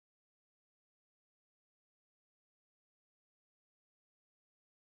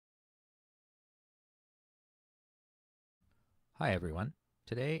Hi everyone.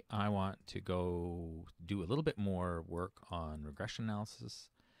 Today I want to go do a little bit more work on regression analysis.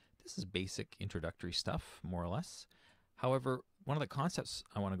 This is basic introductory stuff, more or less. However, one of the concepts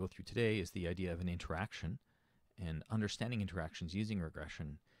I want to go through today is the idea of an interaction and understanding interactions using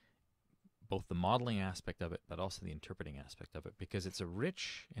regression, both the modeling aspect of it, but also the interpreting aspect of it, because it's a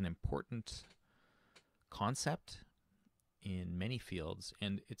rich and important concept in many fields,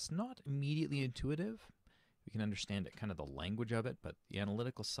 and it's not immediately intuitive. We can understand it, kind of the language of it, but the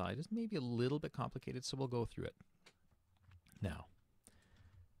analytical side is maybe a little bit complicated, so we'll go through it. Now,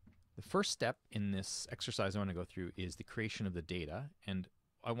 the first step in this exercise I want to go through is the creation of the data, and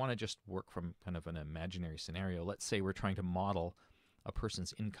I want to just work from kind of an imaginary scenario. Let's say we're trying to model a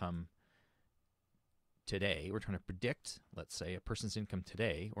person's income today. We're trying to predict, let's say, a person's income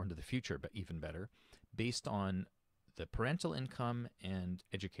today or into the future, but even better, based on the parental income and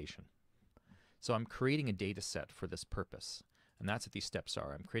education. So I'm creating a data set for this purpose, and that's what these steps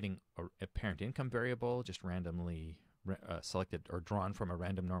are. I'm creating a parent income variable, just randomly selected or drawn from a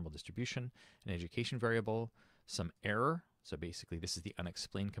random normal distribution, an education variable, some error, so basically this is the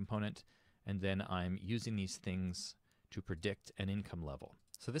unexplained component, and then I'm using these things to predict an income level.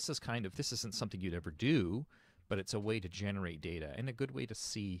 So this isn't something you'd ever do, but it's a way to generate data and a good way to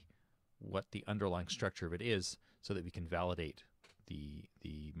see what the underlying structure of it is so that we can validate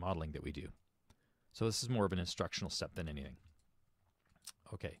the modeling that we do. So this is more of an instructional step than anything.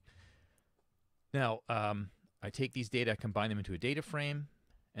 Okay. Now, I take these data, combine them into a data frame,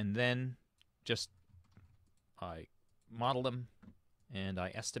 and then I model them, and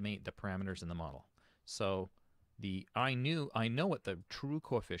I estimate the parameters in the model. So I know what the true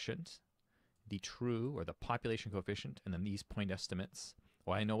coefficient, the true or the population coefficient, and then these point estimates.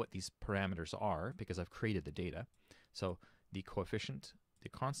 Well, I know what these parameters are because I've created the data. So the coefficient, the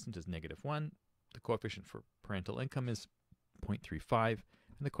constant is -1. The coefficient for parental income is 0.35,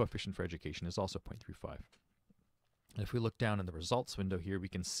 and the coefficient for education is also 0.35. And if we look down in the results window here, we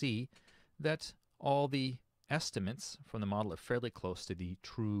can see that all the estimates from the model are fairly close to the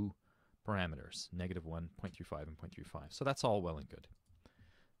true parameters, -1, 0.35, and 0.35. So that's all well and good.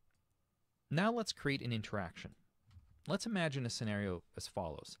 Now let's create an interaction. Let's imagine a scenario as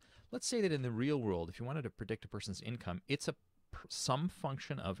follows. Let's say that in the real world, if you wanted to predict a person's income, it's some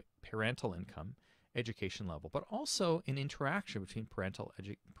function of parental income, education level, but also an interaction between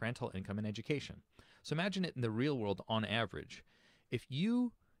parental income and education. So imagine it in the real world on average. If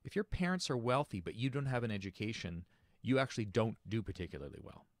your parents are wealthy but you don't have an education, you actually don't do particularly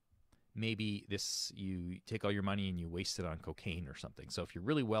well. Maybe you take all your money and you waste it on cocaine or something. So if you're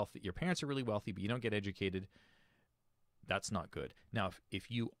really wealthy, your parents are really wealthy but you don't get educated, that's not good. Now,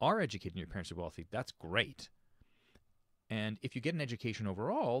 if you are educated and your parents are wealthy, that's great. And if you get an education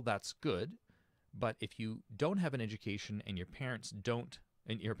overall, that's good. But if you don't have an education and your parents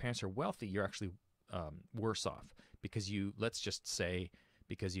are wealthy, you're actually worse off because let's just say,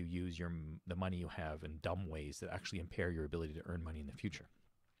 because you use the money you have in dumb ways that actually impair your ability to earn money in the future.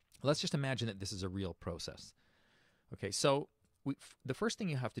 Let's just imagine that this is a real process. Okay, so the first thing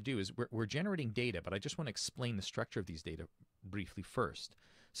you have to do is we're generating data, but I just want to explain the structure of these data briefly first.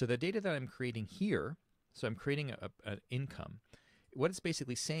 So the data that I'm creating here, so I'm creating an income. What it's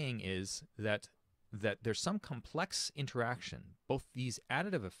basically saying is that there's some complex interaction, both these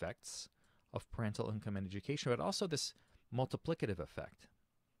additive effects of parental income and education, but also this multiplicative effect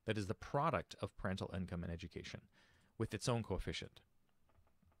that is the product of parental income and education with its own coefficient.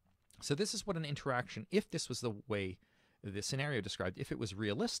 So this is what an interaction, if this was the way the scenario described, if it was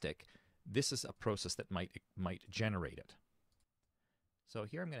realistic, this is a process that might generate it. So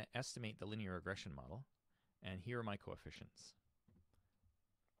here I'm going to estimate the linear regression model. And here are my coefficients.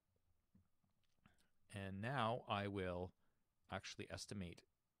 And now I will actually estimate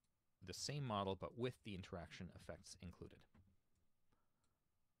the same model, but with the interaction effects included.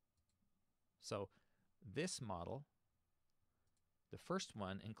 So this model, the first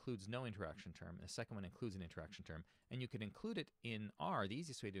one includes no interaction term, and the second one includes an interaction term. And you could include it in R. The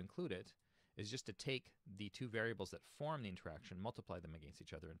easiest way to include it is just to take the two variables that form the interaction, multiply them against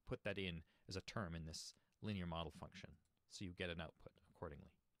each other, and put that in as a term in this linear model function, so you get an output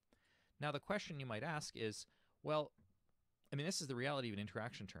accordingly. Now the question you might ask is, well, I mean, this is the reality of an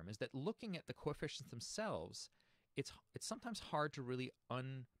interaction term, is that looking at the coefficients themselves, it's sometimes hard to really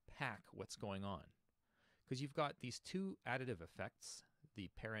unpack what's going on, because you've got these two additive effects, the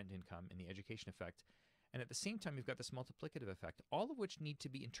parent income and the education effect, and at the same time you've got this multiplicative effect, all of which need to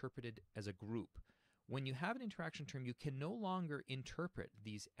be interpreted as a group. When you have an interaction term, you can no longer interpret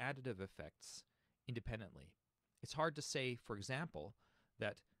these additive effects independently. It's hard to say, for example,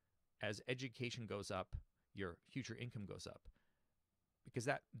 that as education goes up, your future income goes up. because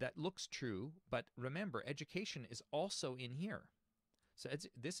that looks true, but remember, education is also in here. So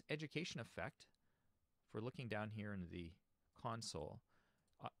this education effect, if we're looking down here in the console,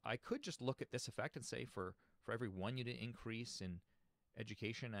 I could just look at this effect and say for every 1 unit increase in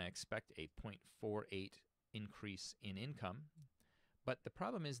education, I expect a 0.48 increase in income. But the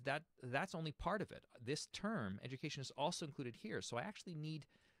problem is that that's only part of it. This term, education, is also included here. So I actually need,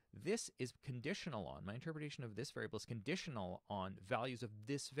 this is conditional on, my interpretation of this variable is conditional on values of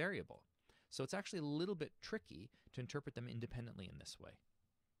this variable. So it's actually a little bit tricky to interpret them independently in this way.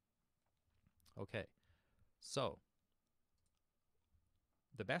 Okay, so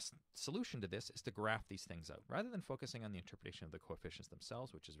the best solution to this is to graph these things out. Rather than focusing on the interpretation of the coefficients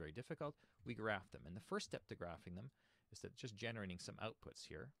themselves, which is very difficult, we graph them. And the first step to graphing them is that just generating some outputs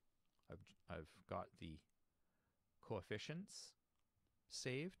here. I've got the coefficients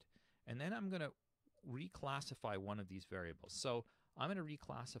saved, and then I'm going to reclassify one of these variables. So I'm going to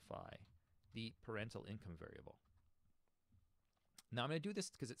reclassify the parental income variable. Now I'm going to do this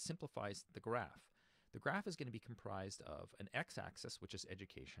because it simplifies the graph. The graph is going to be comprised of an x-axis, which is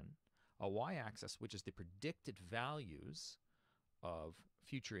education, a y-axis, which is the predicted values of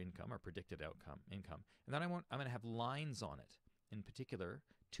future income or predicted income, and then I'm going to have lines on it. In particular,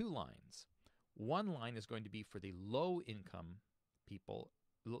 2 lines. One line is going to be for the low income people,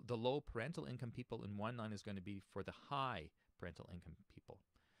 the low parental income people, and one line is going to be for the high parental income people.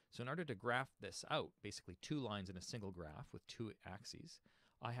 So in order to graph this out, basically 2 lines in a single graph with 2 axes,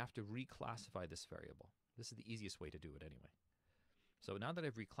 I have to reclassify this variable. This is the easiest way to do it anyway. So now that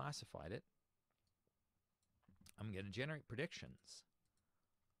I've reclassified it, I'm going to generate predictions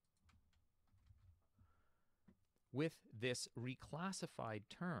with this reclassified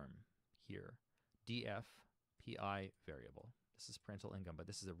term here, DFPI variable. This is parental income, but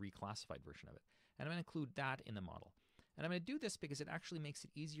this is a reclassified version of it. And I'm going to include that in the model. And I'm going to do this because it actually makes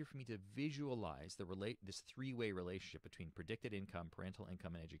it easier for me to visualize this 3-way relationship between predicted income, parental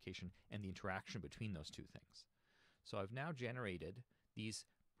income, and education, and the interaction between those 2 things. So I've now generated these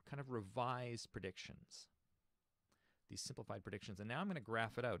kind of revised predictions, these simplified predictions, and now I'm going to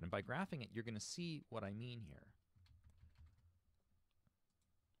graph it out. And by graphing it, you're going to see what I mean here.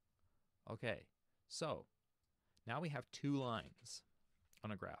 Okay, so now we have 2 lines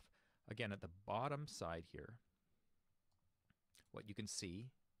on a graph. Again, at the bottom side here, what you can see,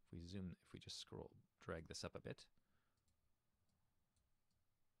 if we just drag this up a bit.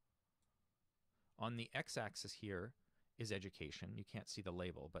 On the x-axis here is education. You can't see the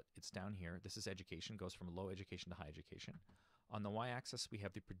label, but it's down here. This is education, goes from low education to high education. On the y-axis, we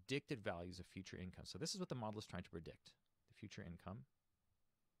have the predicted values of future income. So this is what the model is trying to predict, the future income.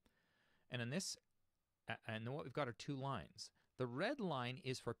 And in this, and then what we've got are 2 lines. The red line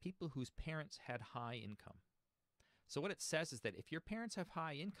is for people whose parents had high income. So what it says is that if your parents have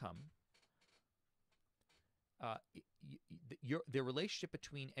high income, the relationship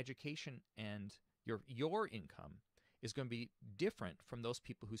between education and your income is going to be different from those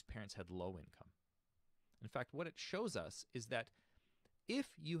people whose parents had low income. In fact, what it shows us is that if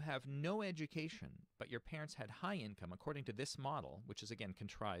you have no education, but your parents had high income, according to this model, which is again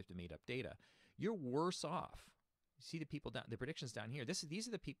contrived and made up data, you're worse off. You see the people down, the predictions down here. These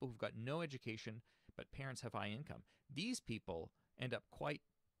are the people who've got no education, but parents have high income. These people end up quite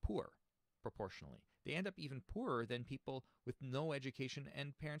poor proportionally. They end up even poorer than people with no education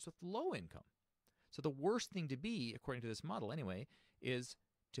and parents with low income. So the worst thing to be, according to this model anyway, is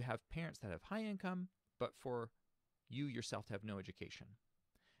to have parents that have high income, but for you yourself to have no education.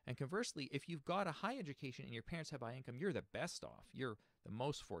 And conversely, if you've got a high education and your parents have high income, you're the best off. You're the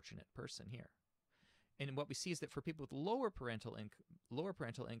most fortunate person here. And what we see is that for people with lower parental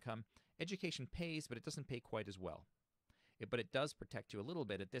income, education pays, but it doesn't pay quite as well. But it does protect you a little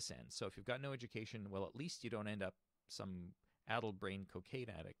bit at this end. So if you've got no education, well, at least you don't end up some addled brain cocaine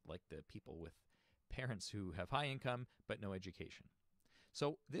addict like the people with parents who have high income but no education.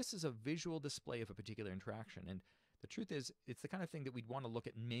 So this is a visual display of a particular interaction. And the truth is, it's the kind of thing that we'd want to look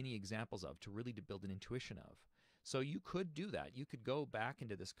at many examples of to really to build an intuition of. So you could do that. You could go back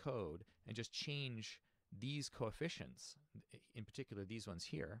into this code and just change these coefficients, in particular these ones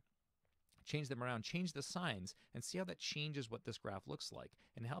here, change them around, change the signs, and see how that changes what this graph looks like,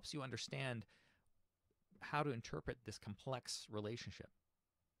 and helps you understand how to interpret this complex relationship.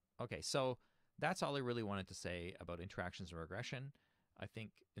 Okay, so that's all I really wanted to say about interactions and regression. I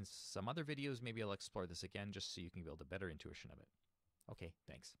think in some other videos, maybe I'll explore this again just so you can build a better intuition of it. Okay,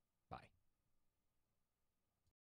 thanks. Bye.